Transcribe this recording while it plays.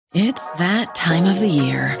It's that time of the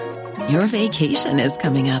year. Your vacation is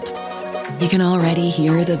coming up. You can already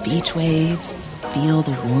hear the beach waves, feel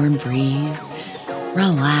the warm breeze,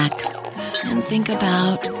 relax, and think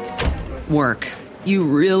about work. You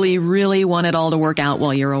really, really want it all to work out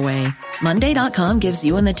while you're away. Monday.com gives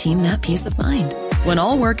you and the team that peace of mind. When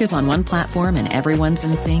all work is on one platform and everyone's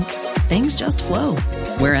in sync, things just flow.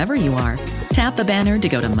 Wherever you are, tap the banner to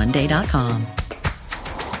go to Monday.com.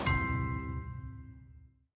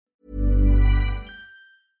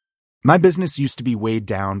 My business used to be weighed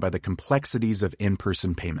down by the complexities of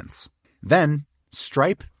in-person payments. Then,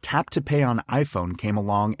 Stripe Tap to Pay on iPhone came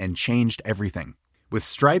along and changed everything. With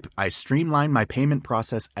Stripe, I streamlined my payment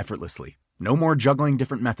process effortlessly. No more juggling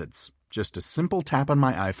different methods. Just a simple tap on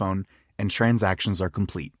my iPhone and transactions are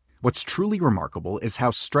complete. What's truly remarkable is how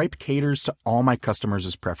Stripe caters to all my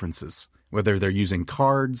customers' preferences. Whether they're using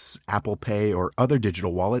cards, Apple Pay, or other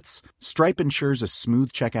digital wallets, Stripe ensures a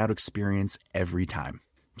smooth checkout experience every time.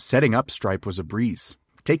 Setting up Stripe was a breeze,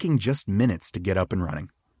 taking just minutes to get up and running.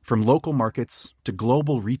 From local markets to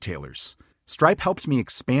global retailers, Stripe helped me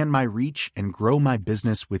expand my reach and grow my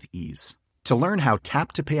business with ease. To learn how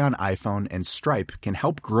Tap to Pay on iPhone and Stripe can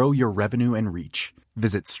help grow your revenue and reach,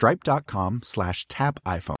 visit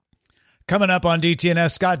stripe.com/tapiphone. Coming up on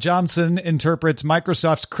DTNS, Scott Johnson interprets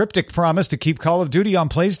Microsoft's cryptic promise to keep Call of Duty on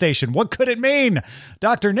PlayStation. What could it mean?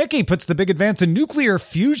 Dr. Nikki puts the big advance in nuclear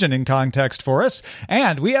fusion in context for us.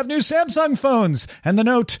 And we have new Samsung phones. And the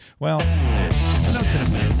Note, well, the Note's in a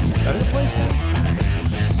better place now.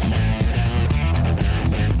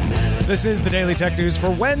 This is the Daily Tech News for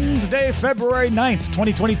Wednesday, February 9th,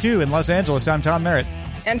 2022. In Los Angeles, I'm Tom Merritt.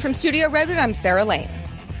 And from Studio Redwood, I'm Sarah Lane.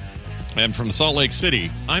 And from Salt Lake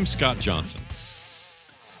City, I'm Scott Johnson.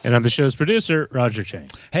 And I'm the show's producer, Roger Chang.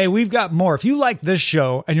 Hey, we've got more. If you like this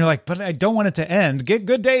show and you're like, but I don't want it to end, get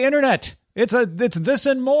Good Day Internet. It's this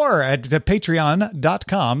and more at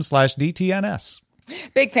patreon.com/DTNS.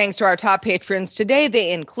 Big thanks to our top patrons today.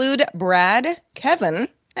 They include Brad, Kevin,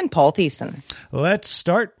 and Paul Thiessen. Let's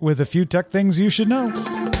start with a few tech things you should know.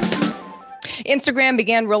 Instagram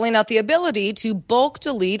began rolling out the ability to bulk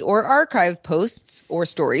delete or archive posts or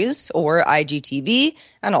stories or IGTV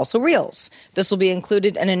and also Reels. This will be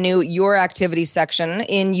included in a new Your Activity section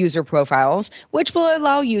in user profiles, which will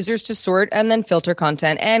allow users to sort and then filter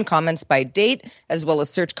content and comments by date, as well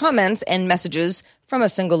as search comments and messages from a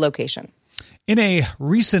single location. In a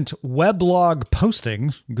recent weblog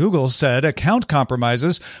posting, Google said account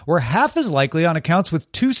compromises were half as likely on accounts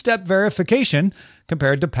with two-step verification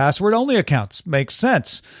compared to password-only accounts. Makes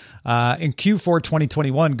sense. In Q4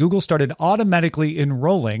 2021, Google started automatically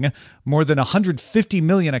enrolling more than 150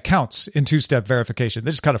 million accounts in two-step verification.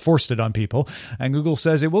 They just kind of forced it on people. And Google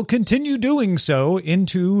says it will continue doing so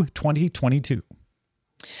into 2022.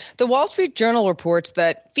 The Wall Street Journal reports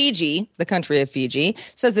that Fiji, the country of Fiji,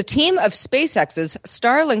 says a team of SpaceX's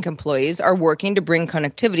Starlink employees are working to bring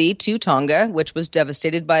connectivity to Tonga, which was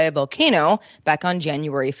devastated by a volcano back on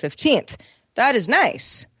January 15th. That is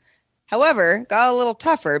nice. However, got a little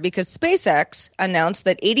tougher because SpaceX announced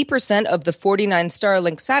that 80% of the 49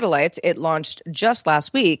 Starlink satellites it launched just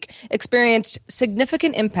last week experienced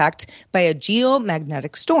significant impact by a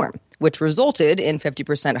geomagnetic storm, which resulted in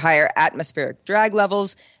 50% higher atmospheric drag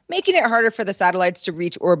levels, making it harder for the satellites to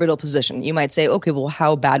reach orbital position. You might say, okay, well,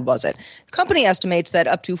 how bad was it? The company estimates that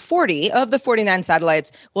up to 40 of the 49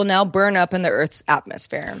 satellites will now burn up in the Earth's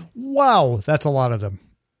atmosphere. Wow, that's a lot of them.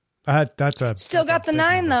 Still got the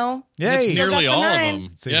 9, though. Yay. It's nearly all 9. of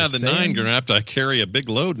them. So yeah, the 9 going to have to carry a big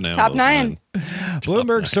load now. Top 9.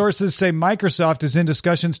 Bloomberg sources say Microsoft is in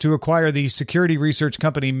discussions to acquire the security research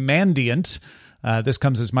company Mandiant. This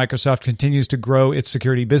comes as Microsoft continues to grow its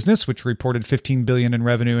security business, which reported $15 billion in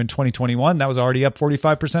revenue in 2021. That was already up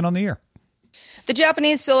 45% on the year. The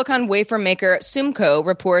Japanese silicon wafer maker Sumco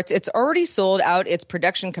reports it's already sold out its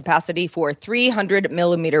production capacity for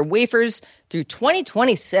 300-millimeter wafers through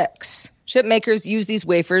 2026. Chip makers use these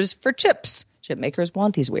wafers for chips. Chip makers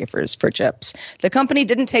want these wafers for chips. The company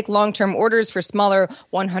didn't take long-term orders for smaller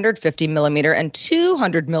 150-millimeter and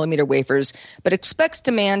 200-millimeter wafers, but expects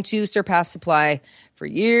demand to surpass supply for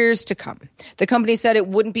years to come. The company said it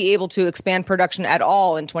wouldn't be able to expand production at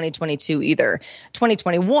all in 2022 either.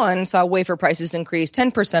 2021 saw wafer prices increase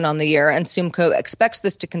 10% on the year, and Sumco expects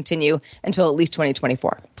this to continue until at least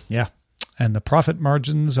 2024. Yeah, and the profit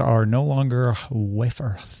margins are no longer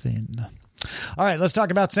wafer thin. All right, let's talk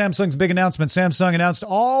about Samsung's big announcement. Samsung announced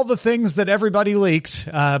all the things that everybody leaked,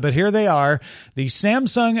 but here they are. The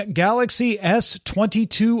Samsung Galaxy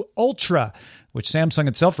S22 Ultra, which Samsung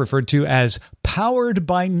itself referred to as powered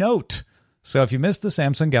by Note. So if you missed the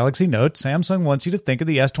Samsung Galaxy Note, Samsung wants you to think of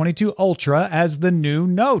the S22 Ultra as the new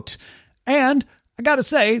Note. And I gotta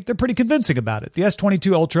say, they're pretty convincing about it. The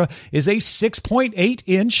S22 Ultra is a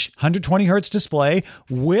 6.8-inch 120 hertz display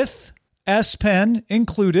with S Pen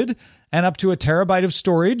included and up to a terabyte of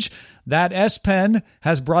storage. That S Pen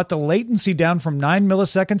has brought the latency down from 9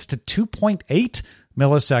 milliseconds to 2.8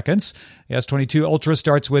 milliseconds. The S22 Ultra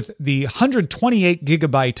starts with the 128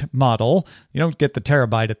 gigabyte model. You don't get the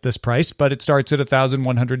terabyte at this price, but it starts at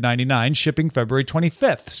 $1,199, shipping February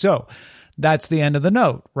 25th. So that's the end of the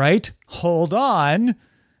Note, right? Hold on.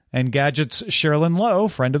 And Gadget's Sherilyn Lowe,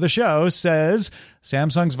 friend of the show, says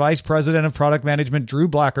Samsung's Vice President of Product Management, Drew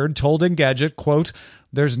Blackard, told Engadget, quote,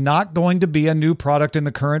 "There's not going to be a new product in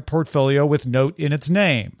the current portfolio with Note in its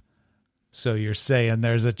name." So you're saying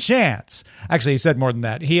there's a chance. Actually, he said more than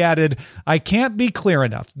that. He added, "I can't be clear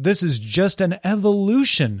enough. This is just an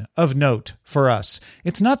evolution of Note for us.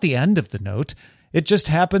 It's not the end of the Note. It just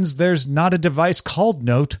happens there's not a device called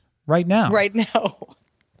Note right now." Right now.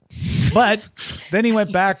 But then he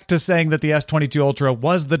went back to saying that the S22 Ultra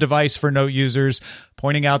was the device for Note users,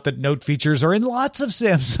 pointing out that Note features are in lots of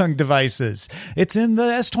Samsung devices. It's in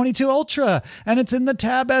the S22 Ultra, and it's in the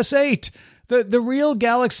Tab S8. The real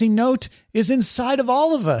Galaxy Note is inside of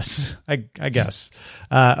all of us, I guess.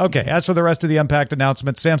 Okay, as for the rest of the Unpacked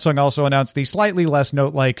announcements, Samsung also announced the slightly less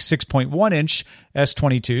Note-like 6.1-inch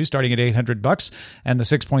S22 starting at $800, and the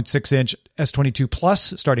 6.6-inch S22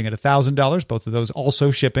 Plus starting at $1,000. Both of those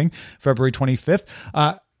also shipping February 25th.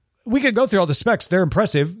 We could go through all the specs. They're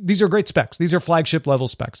impressive. These are great specs. These are flagship level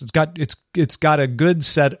specs. It's got a good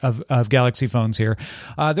set of Galaxy phones here.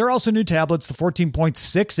 There are also new tablets. The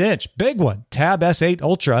 14.6-inch, big one, Tab S8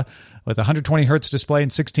 Ultra with a 120 hertz display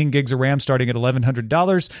and 16 gigs of RAM starting at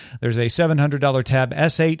 $1,100. There's a $700 Tab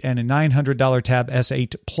S8 and a $900 Tab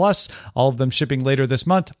S8 Plus. All of them shipping later this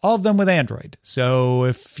month. All of them with Android. So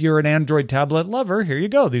if you're an Android tablet lover, here you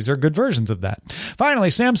go. These are good versions of that. Finally,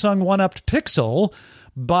 Samsung one-upped Pixel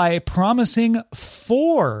by promising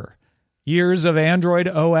 4 years of Android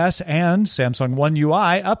OS and Samsung One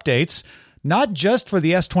UI updates, not just for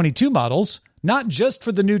the S22 models, not just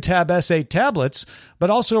for the new Tab S8 tablets, but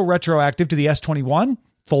also retroactive to the S21,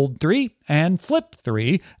 Fold 3, and Flip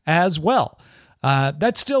 3 as well.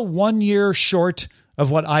 That's still 1 year short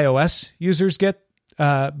of what iOS users get,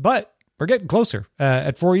 but we're getting closer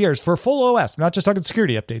at 4 years for full OS. We're not just talking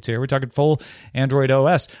security updates here. We're talking full Android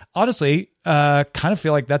OS. Honestly, kind of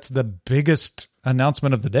feel like that's the biggest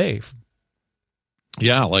announcement of the day.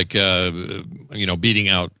 Yeah, like beating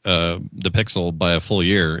out the Pixel by a full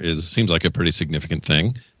year seems like a pretty significant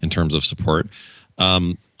thing in terms of support.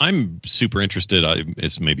 I'm super interested.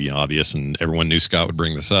 It's maybe obvious, and everyone knew Scott would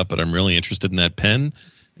bring this up, but I'm really interested in that pen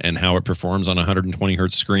and how it performs on a 120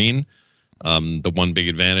 hertz screen. The one big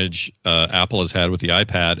advantage Apple has had with the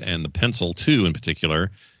iPad and the Pencil 2 in particular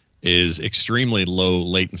is extremely low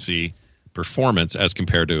latency performance as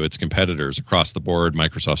compared to its competitors across the board,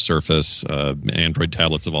 Microsoft Surface, Android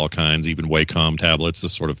tablets of all kinds, even Wacom tablets,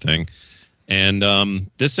 this sort of thing. And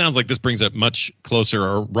this sounds like this brings it much closer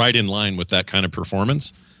or right in line with that kind of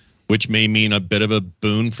performance, which may mean a bit of a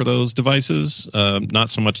boon for those devices. Not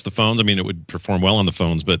so much the phones. I mean, it would perform well on the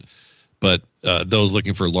phones, but those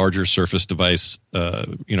looking for a larger Surface device,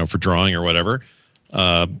 for drawing or whatever,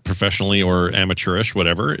 professionally or amateurish,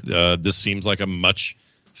 whatever, this seems like a much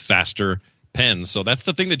faster pen. So that's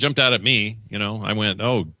the thing that jumped out at me. I went,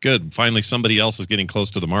 oh, good. Finally, somebody else is getting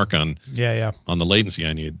close to the mark on the latency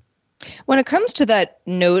I need. When it comes to that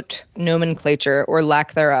Note nomenclature or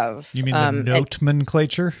lack thereof. You mean the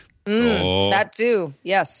nomenclature? That too.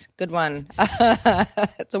 Yes. Good one.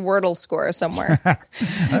 It's a Wordle score somewhere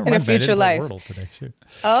in a future life. Wordle today. Shoot.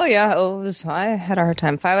 Oh yeah. I had a hard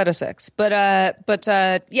time. 5 out of 6. But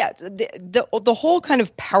yeah, the whole kind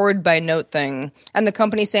of powered by Note thing, and the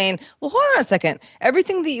company saying, well, hold on a second.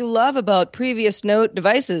 Everything that you love about previous Note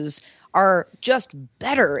devices are just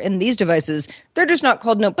better in these devices. They're just not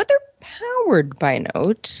called Note, but they're powered by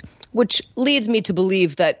Note, which leads me to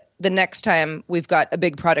believe that the next time we've got a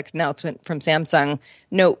big product announcement from Samsung,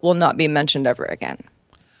 Note will not be mentioned ever again.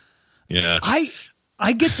 Yeah.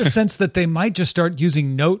 I get the sense that they might just start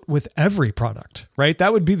using Note with every product, right?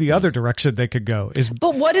 That would be the other direction they could go.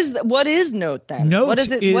 But what is Note then? Note what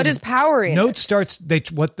is it? What is powering Note it? Starts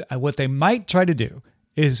what they might try to do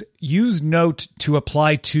is use Note to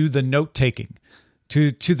apply to the note taking.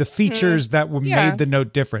 To the features that made the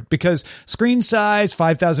Note different, because screen size,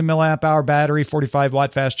 5,000 milliamp hour battery, 45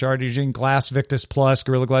 watt fast charging, Glass Victus Plus,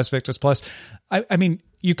 Gorilla Glass Victus Plus. I mean,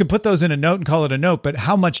 you could put those in a note and call it a note, but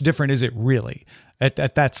how much different is it really at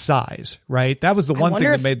that size, right? That was the one thing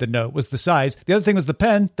that made the note was the size. The other thing was the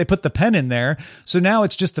pen. They put the pen in there. So now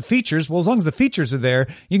it's just the features. Well, as long as the features are there,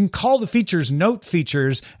 you can call the features note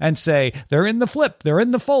features and say they're in the flip, they're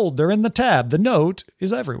in the fold, they're in the tab. The note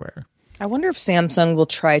is everywhere. I wonder if Samsung will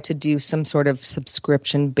try to do some sort of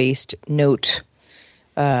subscription-based note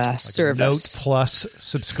service. Note Plus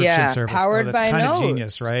subscription service. Powered that's by kind Notes of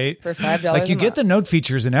genius, right? For $5 like you a get month. the note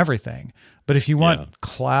features and everything, but if you want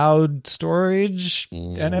cloud storage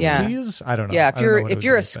NFTs, I don't know. Yeah, I don't know if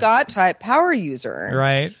you're a Scott type power user,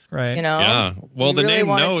 right, you know, yeah. Well, you the really name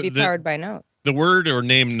want Note, it to be powered by Note. The word or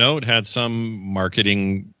name Note had some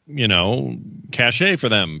marketing, cachet for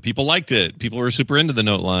them. People liked it. People were super into the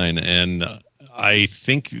Note line, and I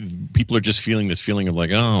think people are just feeling this feeling of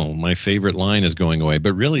like, oh, my favorite line is going away.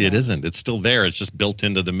 But really, it isn't. It's still there. It's just built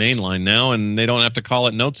into the main line now, and they don't have to call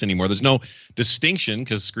it Notes anymore. There's no distinction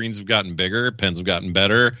because screens have gotten bigger, pens have gotten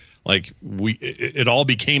better. Like it all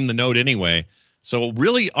became the Note anyway. So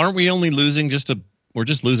really, aren't we only losing we're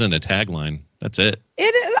just losing a tagline? That's it.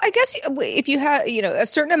 I guess if you have, a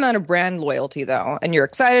certain amount of brand loyalty, though, and you're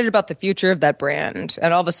excited about the future of that brand,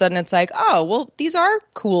 and all of a sudden it's like, oh, well, these are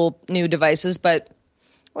cool new devices, but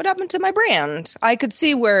what happened to my brand? I could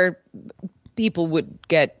see where people would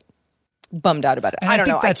get bummed out about it. I don't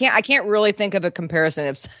know. I can't really think of a comparison.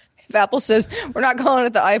 If Apple says we're not calling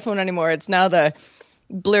it the iPhone anymore, it's now the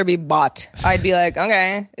Blurby bot, I'd be like,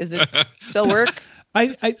 okay, is it still work?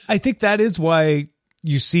 I think that is why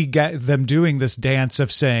you see them doing this dance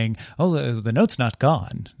of saying, oh, the Note's not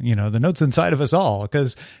gone. The Note's inside of us all.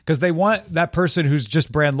 Because they want that person who's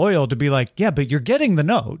just brand loyal to be like, yeah, but you're getting the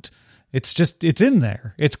Note. It's in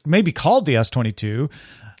there. It's maybe called the S22.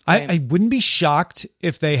 Right. I wouldn't be shocked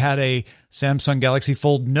if they had a Samsung Galaxy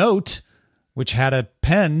Fold Note, which had a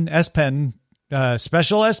pen, S Pen,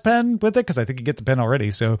 special S Pen with it. Because I think you get the pen already.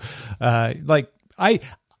 So I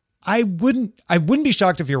wouldn't be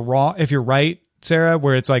shocked if you're wrong, if you're right, Sarah,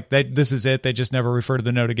 where it's like this is it. They just never refer to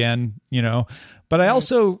the Note again, But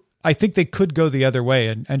I think they could go the other way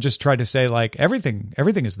and just try to say like everything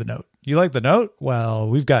is the Note. You like the Note? Well,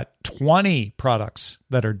 we've got 20 products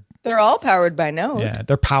they're all powered by Note. Yeah,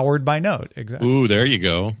 they're powered by Note. Exactly. Ooh, there you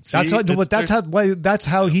go. See, that's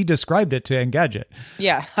how he described it to Engadget.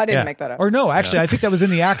 Yeah, I didn't make that up. Or no, actually, I think that was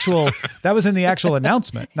in the actual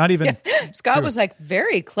announcement. Not even Scott was like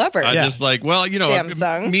very clever. Just like, well,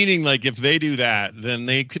 Samsung. Meaning like if they do that, then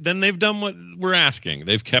they've done what we're asking.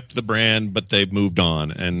 They've kept the brand, but they've moved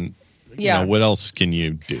on. And what else can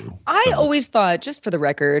you do? I always thought, just for the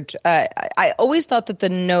record, I always thought that the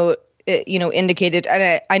Note, indicated,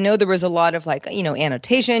 and I know there was a lot of like,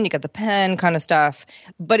 annotation, you got the pen kind of stuff,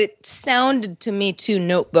 but it sounded to me too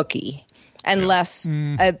notebooky and less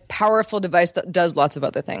a powerful device that does lots of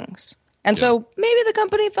other things. And so maybe the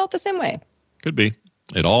company felt the same way. Could be.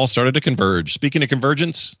 It all started to converge. Speaking of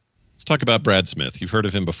convergence, let's talk about Brad Smith. You've heard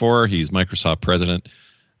of him before. He's Microsoft president,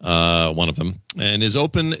 one of them, and is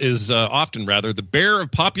often the bearer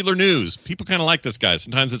of popular news. People kind of like this guy.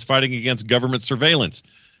 Sometimes it's fighting against government surveillance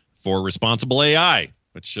for responsible AI,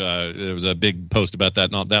 which there was a big post about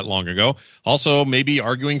that not that long ago. Also, maybe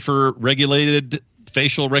arguing for regulated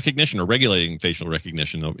facial recognition or regulating facial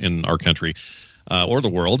recognition in our country or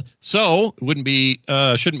the world. So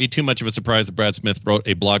it shouldn't be too much of a surprise that Brad Smith wrote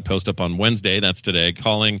a blog post up on Wednesday, that's today,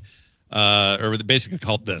 calling or basically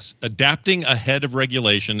called this, "Adapting Ahead of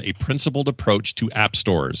Regulation, a Principled Approach to App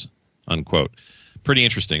Stores," unquote. Pretty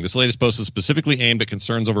interesting. This latest post is specifically aimed at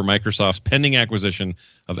concerns over Microsoft's pending acquisition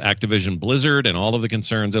of Activision Blizzard and all of the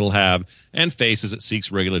concerns it'll have and face as it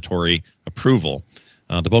seeks regulatory approval.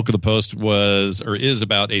 The bulk of the post is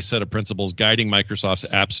about a set of principles guiding Microsoft's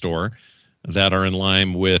App Store that are in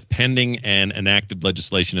line with pending and enacted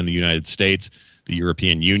legislation in the United States, the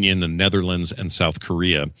European Union, the Netherlands, and South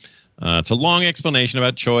Korea. It's a long explanation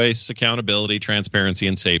about choice, accountability, transparency,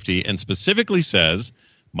 and safety, and specifically says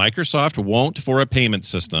Microsoft won't for a payment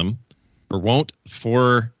system. Not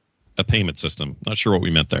sure what we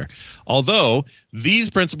meant there. Although these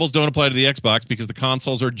principles don't apply to the Xbox because the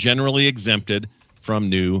consoles are generally exempted from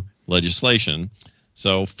new legislation.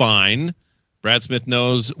 So fine. Brad Smith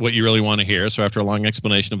knows what you really want to hear. So after a long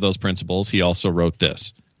explanation of those principles, he also wrote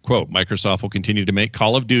this. Quote, "Microsoft will continue to make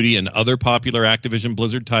Call of Duty and other popular Activision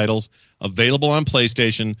Blizzard titles available on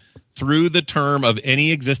PlayStation through the term of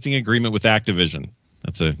any existing agreement with Activision."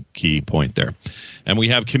 That's a key point there. "And we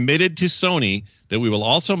have committed to Sony that we will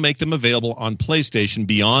also make them available on PlayStation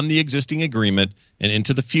beyond the existing agreement and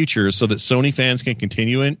into the future so that Sony fans can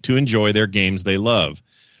continue to enjoy their games they love.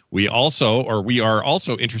 We are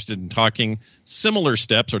also interested in taking similar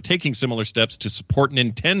steps to support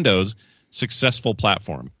Nintendo's successful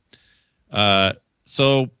platform.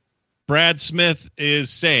 So Brad Smith is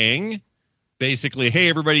saying, basically, hey,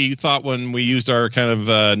 everybody, you thought when we used our kind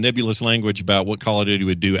of nebulous language about what Call of Duty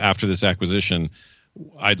would do after this acquisition,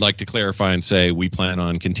 I'd like to clarify and say we plan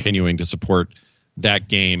on continuing to support that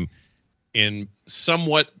game in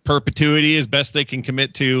somewhat perpetuity as best they can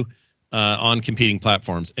commit to on competing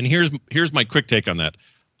platforms. And here's my quick take on that.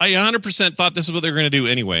 I 100% thought this is what they were going to do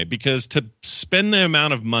anyway, because to spend the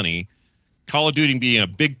amount of money, Call of Duty being a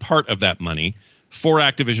big part of that money for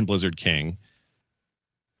Activision Blizzard King,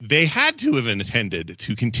 they had to have intended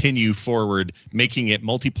to continue forward making it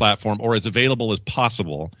multi-platform or as available as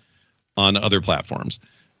possible on other platforms.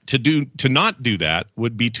 To not do that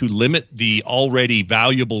would be to limit the already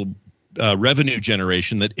valuable revenue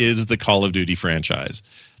generation that is the Call of Duty franchise.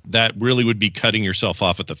 That really would be cutting yourself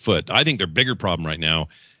off at the foot. I think their bigger problem right now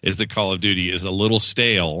is that Call of Duty is a little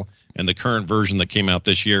stale, and the current version that came out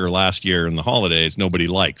this year or last year in the holidays, nobody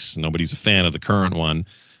likes. Nobody's a fan of the current one.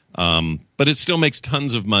 But it still makes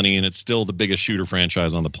tons of money, and it's still the biggest shooter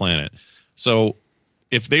franchise on the planet. So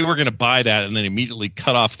if they were going to buy that and then immediately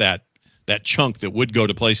cut off that chunk that would go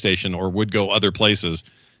to PlayStation or would go other places,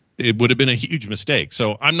 it would have been a huge mistake.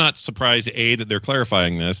 So I'm not surprised, A, that they're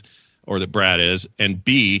clarifying this, or that Brad is, and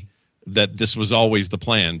B, that this was always the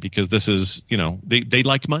plan, because this is, they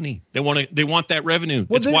like money. They want that revenue.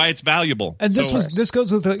 Well, why it's valuable. And this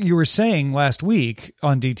goes with what you were saying last week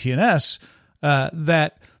on DTNS,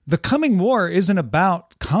 that the coming war isn't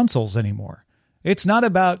about consoles anymore. It's not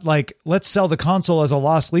about like, let's sell the console as a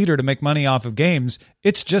loss leader to make money off of games.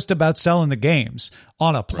 It's just about selling the games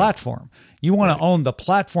on a platform. Right. You want to own the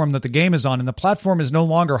platform that the game is on, and the platform is no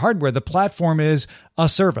longer hardware. The platform is a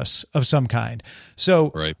service of some kind.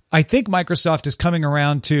 So I think Microsoft is coming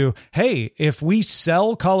around to, hey, if we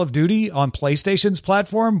sell Call of Duty on PlayStation's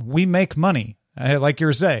platform, we make money, like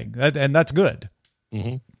you're saying, and that's good.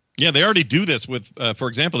 Mm-hmm. Yeah, they already do this with, for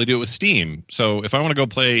example, they do it with Steam. So if I want to go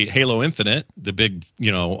play Halo Infinite, the big,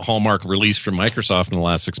 hallmark release from Microsoft in the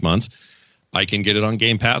last 6 months, I can get it on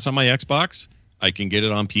Game Pass on my Xbox. I can get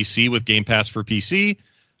it on PC with Game Pass for PC.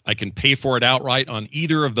 I can pay for it outright on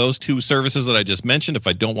either of those two services that I just mentioned if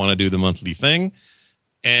I don't want to do the monthly thing.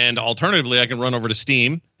 And alternatively, I can run over to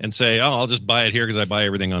Steam and say, I'll just buy it here because I buy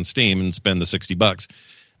everything on Steam and spend the $60.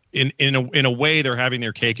 In a way, they're having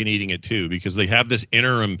their cake and eating it too, because they have this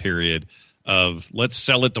interim period of let's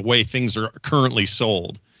sell it the way things are currently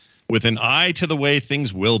sold, with an eye to the way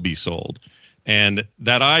things will be sold. And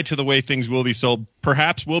that eye to the way things will be sold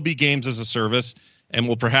perhaps will be games as a service, and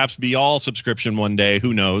will perhaps be all subscription one day.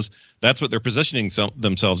 Who knows? That's what they're positioning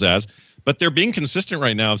themselves as. But they're being consistent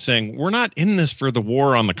right now of saying, we're not in this for the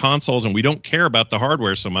war on the consoles, and we don't care about the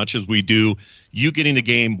hardware so much as we do you getting the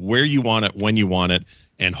game where you want it, when you want it,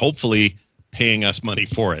 and hopefully paying us money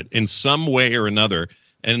for it in some way or another.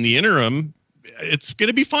 And in the interim, it's going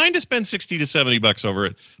to be fine to spend $60 to $70 over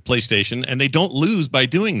at PlayStation, and they don't lose by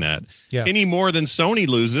doing that any more than Sony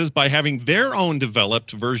loses by having their own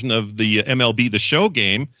developed version of the MLB The Show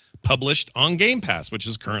game published on Game Pass, which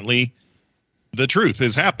is currently the truth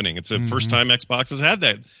is happening. It's the first time Xbox has had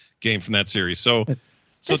that game from that series. So to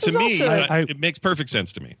me, it makes perfect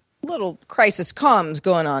sense to me. Little crisis comms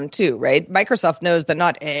going on too, right? Microsoft knows that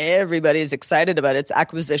not everybody's excited about its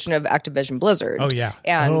acquisition of Activision Blizzard. Oh yeah.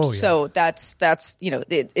 And so that's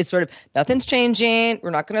it's sort of nothing's changing.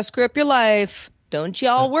 We're not going to screw up your life. Don't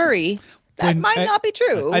y'all worry. That might not be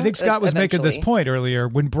true. I think Scott was making this point earlier.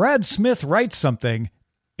 When Brad Smith writes something,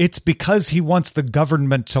 it's because he wants the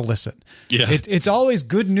government to listen. Yeah. It's always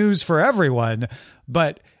good news for everyone,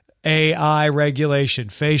 but AI regulation,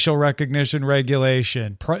 facial recognition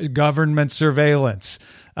regulation, government surveillance.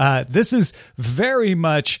 This is very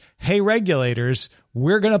much, hey, regulators,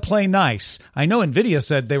 we're going to play nice. I know NVIDIA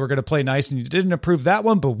said they were going to play nice and you didn't approve that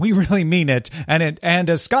one, but we really mean it. And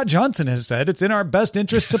as Scott Johnson has said, it's in our best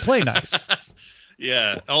interest to play nice.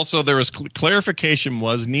 Yeah. Also, there was clarification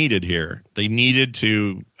was needed here. They needed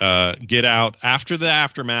to get out after the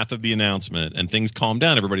aftermath of the announcement and things calmed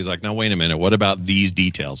down. Everybody's like, now, wait a minute. What about these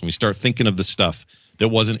details? And we start thinking of the stuff that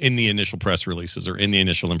wasn't in the initial press releases or in the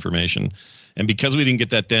initial information. And because we didn't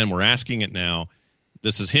get that then, we're asking it now.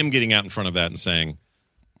 This is him getting out in front of that and saying,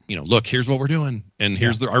 look, here's what we're doing. And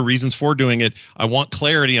here's our reasons for doing it. I want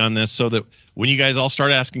clarity on this so that when you guys all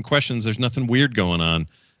start asking questions, there's nothing weird going on.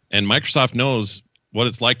 And Microsoft knows what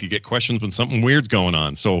it's like to get questions when something weird's going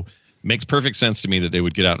on. So it makes perfect sense to me that they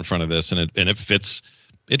would get out in front of this, and it fits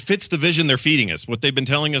the vision they're feeding us. What they've been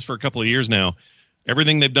telling us for a couple of years now,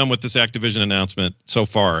 Everything they've done with this Activision announcement so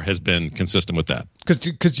far has been consistent with that.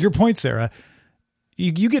 Because your point, Sarah,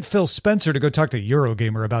 you get Phil Spencer to go talk to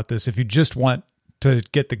Eurogamer about this if you just want to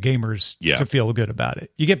get the gamers to feel good about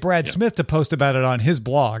it. You get Brad Smith to post about it on his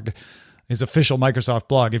blog, his official Microsoft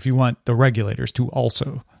blog, if you want the regulators to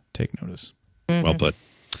also take notice. Mm-hmm. Well put.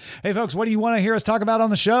 Hey, folks, what do you want to hear us talk about on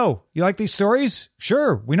the show? You like these stories?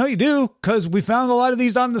 Sure, we know you do, because we found a lot of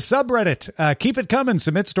these on the subreddit. Keep it coming.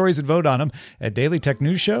 Submit stories and vote on them at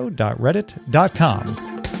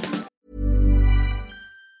dailytechnewsshow.reddit.com.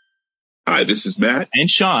 Hi, this is Matt and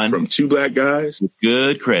Sean from Two Black Guys with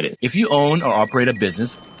Good Credit. If you own or operate a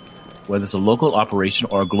business, whether it's a local operation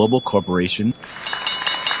or a global corporation,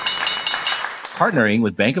 partnering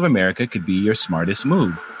with Bank of America could be your smartest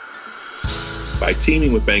move. By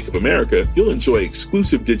teaming with Bank of America, you'll enjoy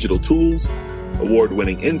exclusive digital tools,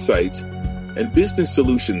 award-winning insights, and business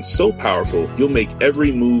solutions so powerful you'll make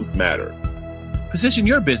every move matter. Position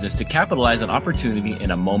your business to capitalize on opportunity in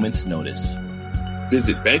a moment's notice.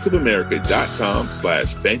 Visit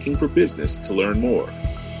bankofamerica.com/banking for business to learn more.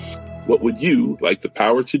 What would you like the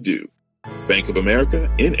power to do? Bank of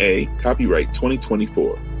America, N.A., copyright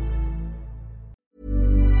 2024.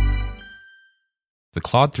 The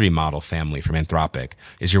Claude 3 model family from Anthropic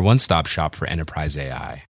is your one-stop shop for enterprise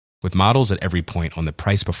AI. With models at every point on the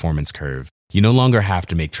price-performance curve, you no longer have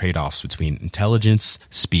to make trade-offs between intelligence,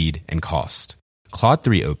 speed, and cost. Claude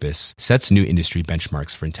 3 Opus sets new industry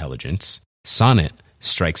benchmarks for intelligence. Sonnet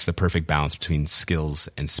strikes the perfect balance between skills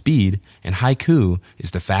and speed. And Haiku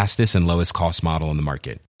is the fastest and lowest cost model in the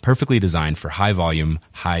market, perfectly designed for high-volume,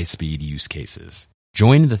 high-speed use cases.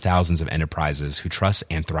 Join the thousands of enterprises who trust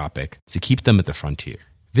Anthropic to keep them at the frontier.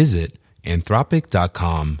 Visit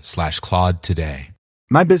anthropic.com/Claude today.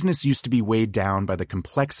 My business used to be weighed down by the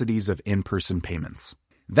complexities of in-person payments.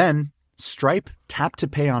 Then, Stripe Tap to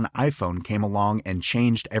Pay on iPhone came along and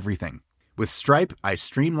changed everything. With Stripe, I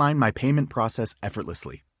streamlined my payment process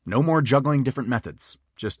effortlessly. No more juggling different methods.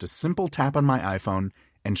 Just a simple tap on my iPhone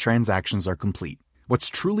and transactions are complete. What's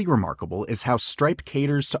truly remarkable is how Stripe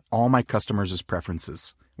caters to all my customers'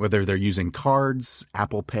 preferences. Whether they're using cards,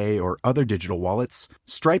 Apple Pay, or other digital wallets,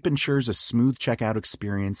 Stripe ensures a smooth checkout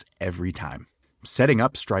experience every time. Setting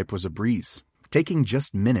up Stripe was a breeze, taking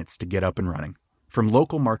just minutes to get up and running. From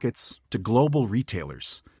local markets to global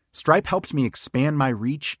retailers, Stripe helped me expand my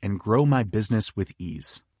reach and grow my business with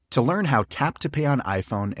ease. To learn how Tap to Pay on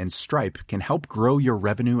iPhone and Stripe can help grow your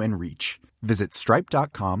revenue and reach, visit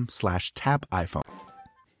stripe.com/tapiphone.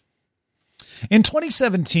 In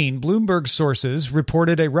 2017, Bloomberg sources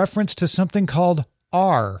reported a reference to something called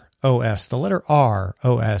ROS, the letter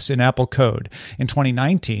ROS in Apple code. In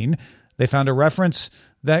 2019, they found a reference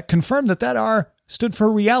that confirmed that R stood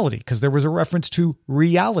for reality, because there was a reference to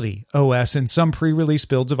Reality OS in some pre-release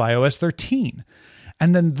builds of iOS 13.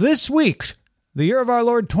 And then this week, the year of our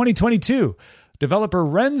Lord 2022, developer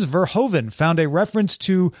Rens Verhoeven found a reference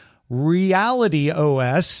to Reality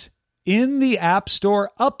OS in the App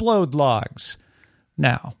Store upload logs.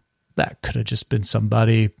 Now, that could have just been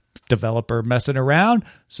somebody, developer, messing around.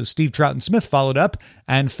 So Steve Troughton-Smith followed up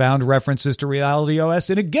and found references to Reality OS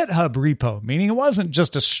in a GitHub repo, meaning it wasn't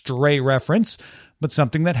just a stray reference, but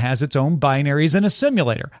something that has its own binaries and a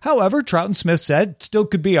simulator. However, Troughton-Smith said it still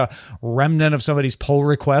could be a remnant of somebody's pull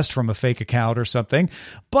request from a fake account or something.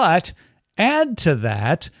 But add to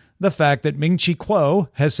that the fact that Ming-Chi Kuo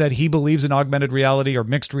has said he believes an augmented reality or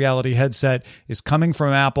mixed reality headset is coming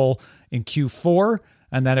from Apple in Q4,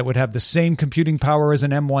 and that it would have the same computing power as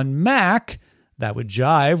an M1 Mac. That would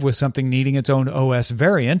jive with something needing its own OS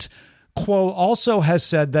variant. Kuo also has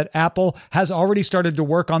said that Apple has already started to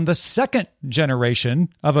work on the second generation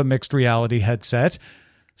of a mixed reality headset.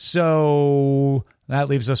 So that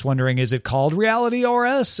leaves us wondering, is it called Reality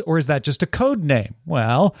OS, or is that just a code name?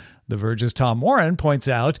 Well, The Verge's Tom Warren points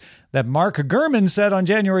out that Mark Gurman said on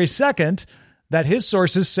January 2nd that his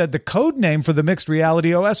sources said the code name for the mixed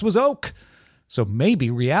reality OS was Oak. So maybe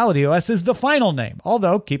Reality OS is the final name.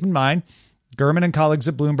 Although, keep in mind, Gurman and colleagues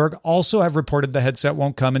at Bloomberg also have reported the headset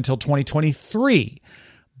won't come until 2023.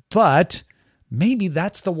 But maybe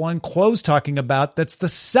that's the one Kuo's talking about that's the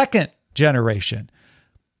second generation.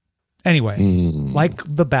 Anyway, like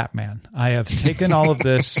the Batman, I have taken all of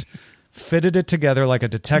this, fitted it together like a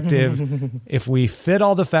detective. If we fit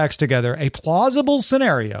all the facts together, a plausible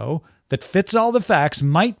scenario that fits all the facts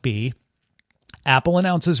might be Apple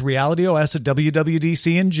announces Reality OS at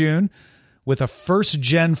WWDC in June with a first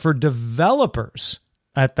gen for developers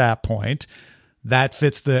at that point. That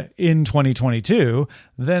fits the in 2022.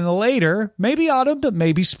 Then later, maybe autumn, but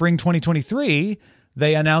maybe spring 2023,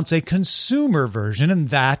 they announce a consumer version, and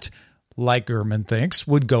that like Gurman thinks,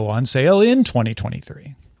 would go on sale in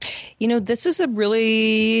 2023. This is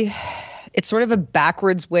it's sort of a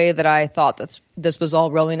backwards way that I thought this was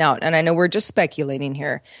all rolling out. And I know we're just speculating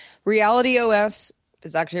here. Reality OS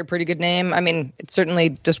is actually a pretty good name. I mean, it's certainly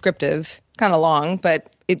descriptive, kind of long, but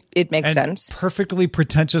it makes sense. Perfectly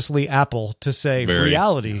pretentiously Apple to say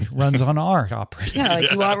reality runs on our operating system.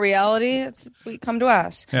 Yeah, you want reality? We come to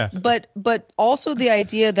us. Yeah. But also the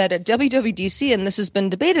idea that at WWDC, and this has been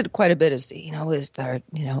debated quite a bit, is the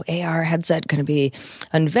AR headset going to be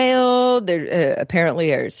unveiled? There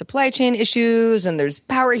apparently are supply chain issues, and there's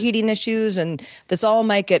power heating issues, and this all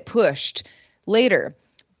might get pushed later.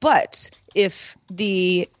 But if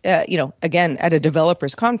again, at a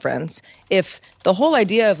developers conference, if the whole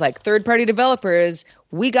idea of like third-party developers,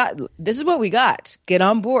 this is what we got, get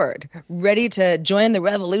on board, ready to join the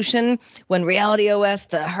revolution when Reality OS,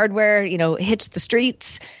 the hardware, hits the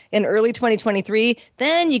streets in early 2023,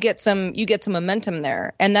 then you get some momentum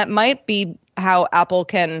there. And that might be how Apple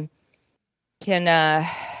can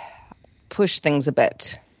push things a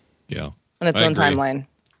bit. Yeah. On its own timeline.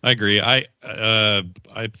 I agree. I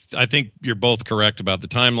think you're both correct about the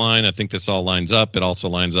timeline. I think this all lines up. It also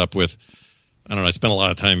lines up with, I spent a lot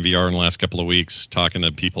of time in VR in the last couple of weeks talking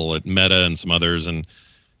to people at Meta and some others, and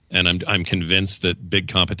I'm convinced that big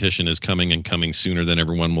competition is coming and coming sooner than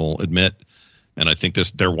everyone will admit. And I think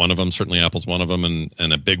they're one of them. Certainly Apple's one of them,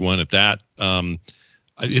 and a big one at that.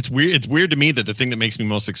 It's weird to me that the thing that makes me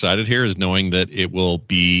most excited here is knowing that it will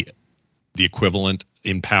be the equivalent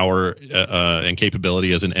in power and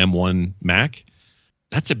capability as an M1 Mac.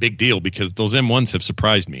 That's a big deal because those M1s have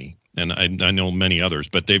surprised me, and I know many others,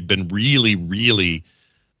 but they've been really, really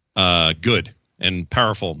good and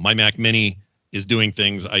powerful. My Mac Mini is doing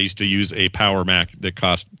things I used to use a power Mac that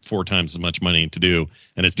cost 4 times as much money to do,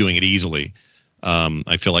 and it's doing it easily.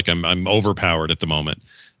 I feel like I'm overpowered at the moment,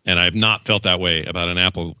 and I've not felt that way about an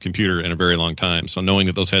Apple computer in a very long time. So knowing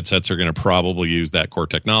that those headsets are going to probably use that core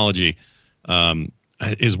technology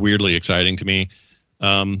is weirdly exciting to me.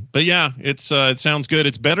 But yeah, it sounds good.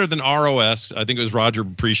 It's better than ROS. I think it was Roger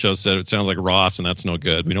pre-show said it sounds like Ross, and that's no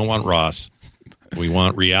good. We don't want Ross. We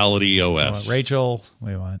want Reality OS. We want Rachel.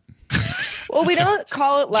 We want. Well, we don't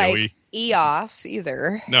call it like Joey. EOS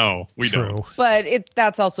either. No, we don't. But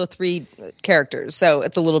that's also 3 characters, so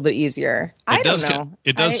it's a little bit easier. I don't know.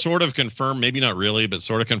 It does sort of confirm, maybe not really, but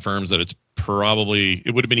sort of confirms that it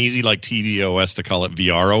would have been easy like TVOS to call it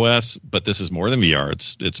VROS, but this is more than VR.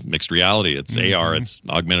 It's mixed reality. It's AR. It's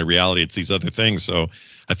augmented reality. It's these other things. So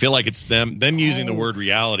I feel like it's them using the word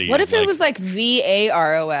reality. What if it was like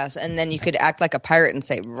VAROS, and then you could act like a pirate and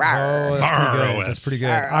say "rar"? Oh, that's pretty good.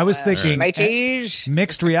 I was thinking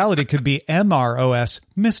mixed reality could be MROS,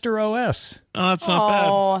 Mr. OS. Oh, that's not bad.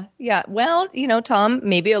 Oh, yeah. Well, Tom,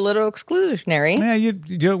 maybe a little exclusionary. Yeah, you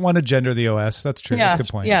don't want to gender the OS. That's true. Yeah, that's a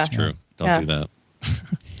good point. Yeah. That's true. Don't do that.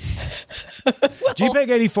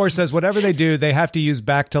 JPEG84 says whatever they do, they have to use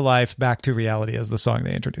Back to Life, Back to Reality as the song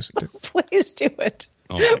they introduce it to. Please do it.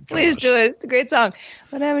 Oh Please do it. It's a great song.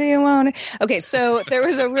 Whatever you want. Okay, so there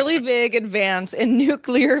was a really big advance in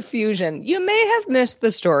nuclear fusion. You may have missed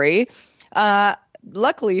the story.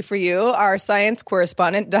 Luckily for you, our science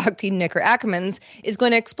correspondent, Dr. Nicker Ackermans, is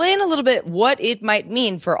going to explain a little bit what it might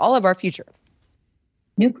mean for all of our future.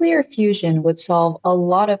 Nuclear fusion would solve a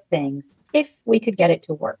lot of things if we could get it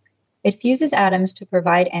to work. It fuses atoms to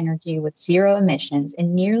provide energy with 0 emissions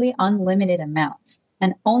in nearly unlimited amounts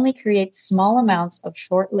and only creates small amounts of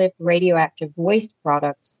short-lived radioactive waste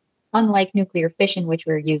products, unlike nuclear fission, which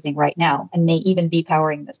we're using right now and may even be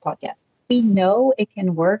powering this podcast. We know it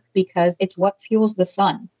can work because it's what fuels the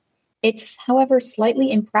sun. It's, however,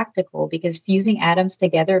 slightly impractical because fusing atoms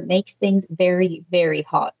together makes things very, very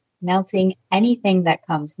hot, melting anything that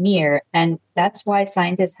comes near, and that's why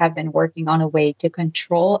scientists have been working on a way to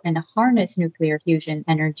control and harness nuclear fusion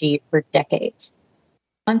energy for decades.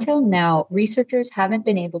 Until now, researchers haven't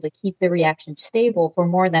been able to keep the reaction stable for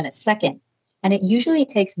more than a second, and it usually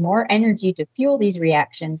takes more energy to fuel these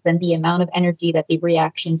reactions than the amount of energy that the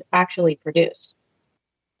reactions actually produce.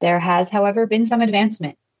 There has, however, been some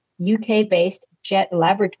advancement. UK-based Jet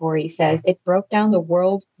Laboratory says it broke down the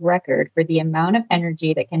world record for the amount of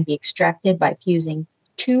energy that can be extracted by fusing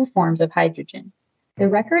 2 forms of hydrogen. The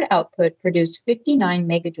record output produced 59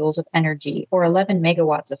 megajoules of energy, or 11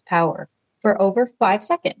 megawatts of power, for over 5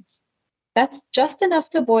 seconds. That's just enough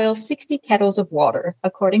to boil 60 kettles of water,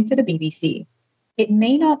 according to the BBC. It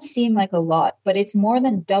may not seem like a lot, but it's more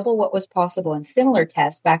than double what was possible in similar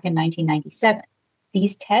tests back in 1997.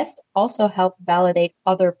 These tests also help validate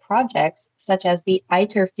other projects, such as the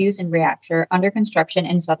ITER fusion reactor under construction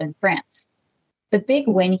in southern France. The big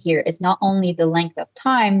win here is not only the length of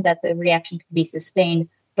time that the reaction could be sustained,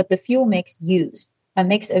 but the fuel mix used, a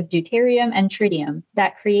mix of deuterium and tritium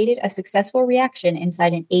that created a successful reaction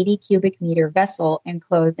inside an 80 cubic meter vessel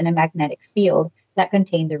enclosed in a magnetic field that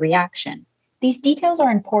contained the reaction. These details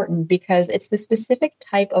are important because it's the specific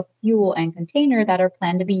type of fuel and container that are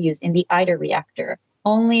planned to be used in the ITER reactor,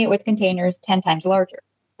 only with containers 10 times larger.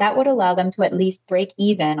 That would allow them to at least break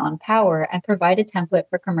even on power and provide a template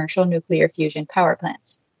for commercial nuclear fusion power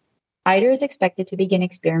plants. ITER is expected to begin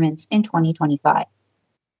experiments in 2025.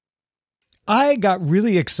 I got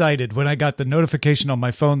really excited when I got the notification on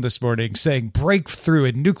my phone this morning saying breakthrough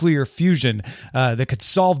in nuclear fusion that could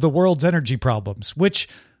solve the world's energy problems, which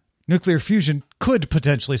nuclear fusion could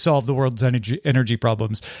potentially solve the world's energy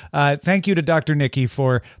problems. Thank you to Dr. Nikki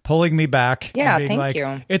for pulling me back. Yeah, thank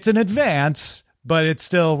you. It's an advance, but it's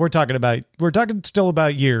still, we're talking still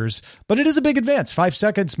about years, but it is a big advance. 5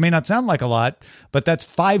 seconds may not sound like a lot, but that's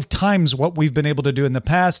 5 times what we've been able to do in the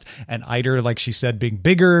past. And ITER, like she said, being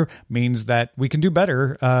bigger means that we can do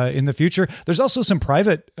better in the future. There's also some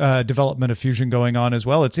private development of fusion going on as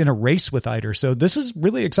well. It's in a race with ITER. So this is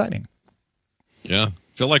really exciting. Yeah.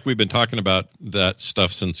 I feel like we've been talking about that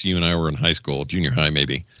stuff since you and I were in high school, junior high,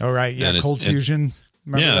 maybe. Oh, right. Yeah. Cold fusion.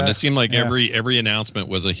 Yeah. And it seemed like every announcement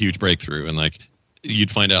was a huge breakthrough. And like,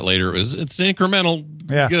 you'd find out later it's incremental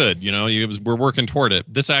good. You know, we're working toward it.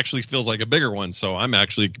 This actually feels like a bigger one. So I'm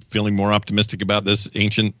actually feeling more optimistic about this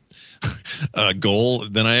ancient goal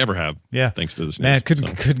than I ever have. Yeah. Thanks to this news. Man, it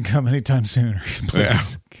couldn't come anytime sooner.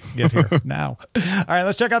 Please get here now. All right,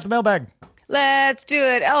 let's check out the mailbag. Let's do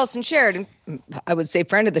it. Allison Sheridan, I would say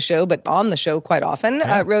friend of the show, but on the show quite often,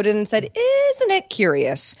 wrote in and said, isn't it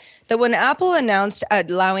curious that when Apple announced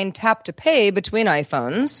allowing tap to pay between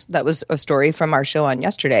iPhones, that was a story from our show on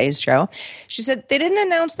yesterday's show, she said they didn't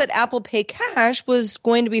announce that Apple Pay Cash was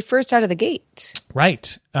going to be first out of the gate.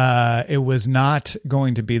 Right. It was not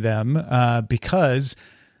going to be them because,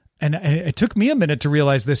 and it took me a minute to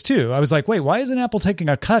realize this too. I was like, wait, why isn't Apple taking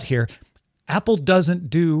a cut here? Apple doesn't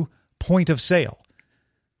do point of sale.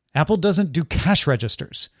 Apple doesn't do cash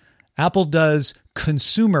registers. Apple does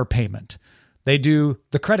consumer payment. They do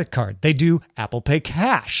the credit card. They do Apple Pay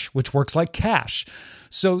Cash, which works like cash.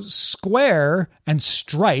 So Square and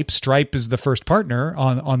Stripe is the first partner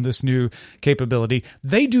on this new capability.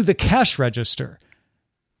 They do the cash register.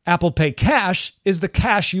 Apple Pay Cash is the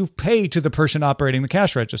cash you pay to the person operating the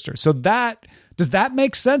cash register. So does that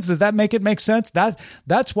make sense? Does that make it make sense?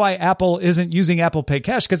 That's why Apple isn't using Apple Pay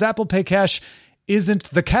Cash, because Apple Pay Cash isn't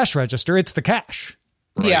the cash register, it's the cash.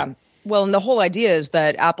 Right. Yeah. Well, and the whole idea is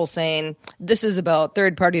that Apple's saying this is about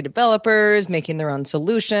third-party developers making their own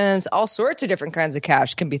solutions. All sorts of different kinds of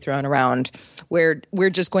cash can be thrown around, where we're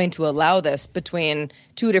just going to allow this between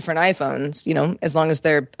 2 different iPhones, you know, as long as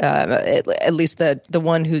they're at least the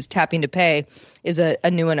one who's tapping to pay is a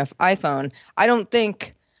new enough iPhone. I don't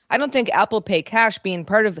think Apple Pay Cash being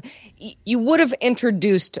part of you would have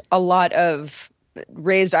introduced a lot of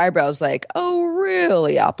raised eyebrows like, oh,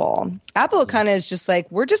 really, Apple? Apple kind of is just like,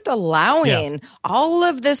 we're just allowing all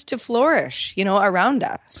of this to flourish, you know, around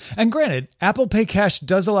us. And granted, Apple Pay Cash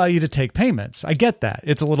does allow you to take payments. I get that.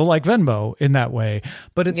 It's a little like Venmo in that way,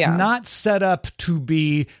 but it's not set up to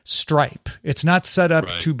be Stripe. It's not set up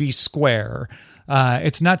to be Square.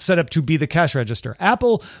 It's not set up to be the cash register.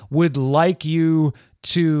 Apple would like you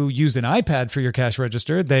to use an iPad for your cash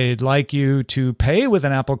register. They'd like you to pay with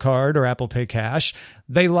an Apple Card or Apple Pay Cash.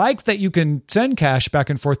 They like that you can send cash back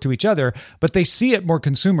and forth to each other, but they see it more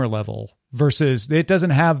consumer level versus it doesn't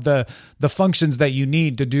have the functions that you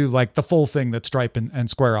need to do like the full thing that Stripe and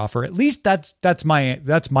Square offer. At least that's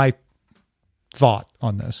my thought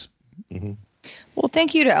on this. Mm-hmm. Well,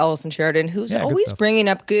 thank you to Allison Sheridan, who's always bringing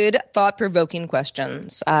up good, thought-provoking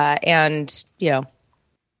questions. And, you know,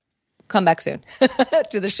 come back soon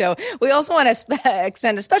to the show. We also want to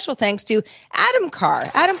extend a special thanks to Adam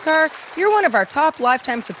Carr. Adam Carr, you're one of our top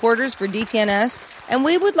lifetime supporters for DTNS, and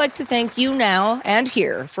we would like to thank you now and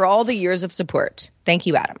here for all the years of support. Thank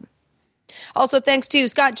you, Adam. Also, thanks to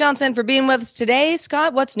Scott Johnson for being with us today.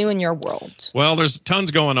 Scott, what's new in your world? Well, there's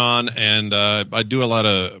tons going on, and I do a lot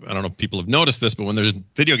of, I don't know if people have noticed this, but when there's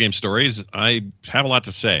video game stories, I have a lot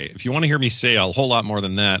to say. If you want to hear me say a whole lot more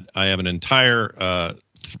than that, I have an entire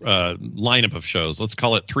lineup of shows. Let's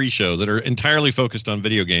call it 3 shows that are entirely focused on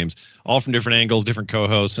video games, all from different angles, different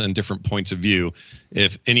co-hosts, and different points of view.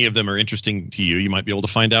 If any of them are interesting to you, you might be able to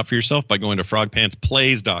find out for yourself by going to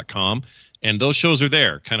frogpantsplays.com. And those shows are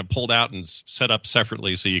there, kind of pulled out and set up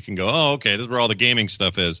separately so you can go, oh, okay, this is where all the gaming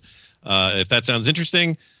stuff is. If that sounds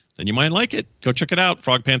interesting, then you might like it. Go check it out,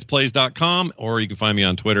 frogpantsplays.com, or you can find me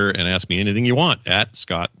on Twitter and ask me anything you want at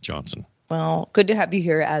Scott Johnson. Well, good to have you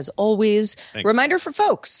here as always. Thanks. Reminder for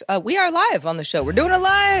folks, we are live on the show. We're doing it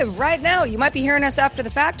live right now. You might be hearing us after the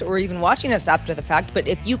fact or even watching us after the fact, but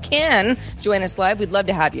if you can join us live, we'd love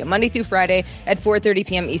to have you. Monday through Friday at 4:30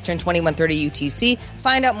 p.m. Eastern, 21:30 UTC.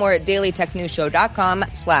 Find out more at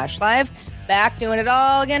dailytechnewsshow.com/live. Back doing it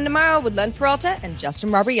all again tomorrow with Len Peralta and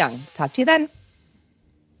Justin Robert Young. Talk to you then.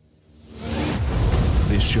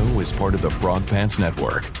 This show is part of the Frog Pants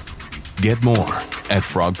Network. Get more at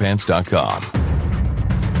frogpants.com.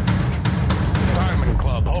 Diamond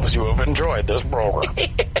Club hopes you have enjoyed this program.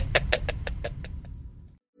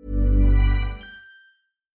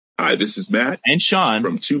 Hi, this is Matt and Sean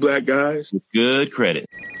from Two Black Guys with Good Credit.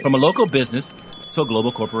 From a local business to a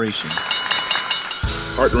global corporation.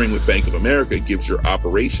 Partnering with Bank of America gives your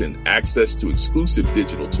operation access to exclusive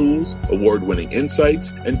digital tools, award-winning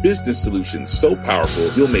insights, and business solutions so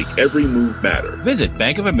powerful you'll make every move matter. Visit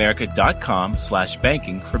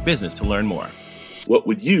bankofamerica.com/banking for business to learn more. What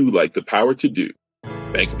would you like the power to do?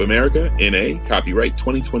 Bank of America, N.A., copyright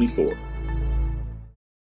 2024.